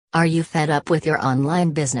Are you fed up with your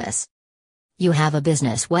online business? You have a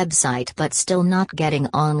business website but still not getting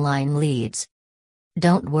online leads?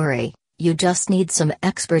 Don't worry, you just need some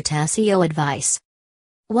expert SEO advice.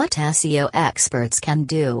 What SEO experts can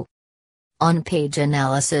do: on-page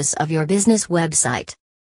analysis of your business website.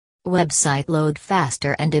 Website load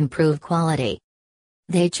faster and improve quality.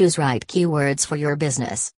 They choose right keywords for your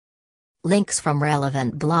business. Links from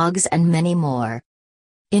relevant blogs and many more.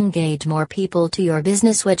 Engage more people to your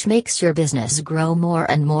business, which makes your business grow more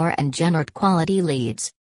and generate quality leads.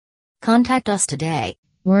 Contact us today.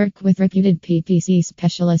 Work with reputed PPC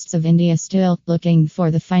specialists of India. Still looking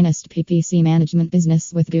for the finest PPC management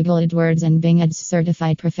business with Google AdWords and Bing Ads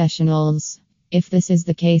certified professionals? If this is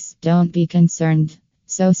the case, don't be concerned.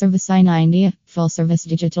 SoService India, full service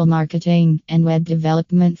digital marketing and web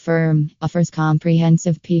development firm, offers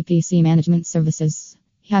comprehensive PPC management services.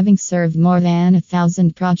 Having served more than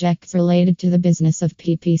 1,000 projects related to the business of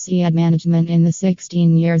PPC ad management in the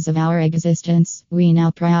 16 years of our existence, we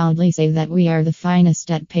now proudly say that we are the finest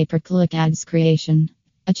at pay-per-click ads creation.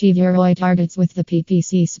 Achieve your ROI targets with the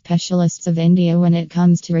PPC specialists of India when it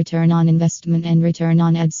comes to return on investment and return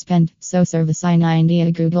on ad spend. SoService India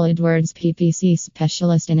Google AdWords PPC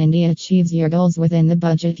specialist in India achieves your goals within the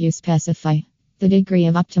budget you specify. The degree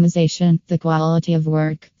of optimization, the quality of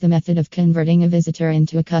work, the method of converting a visitor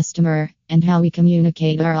into a customer, and how we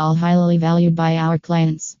communicate are all highly valued by our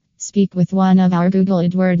clients. Speak with one of our Google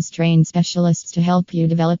AdWords trained specialists to help you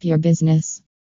develop your business.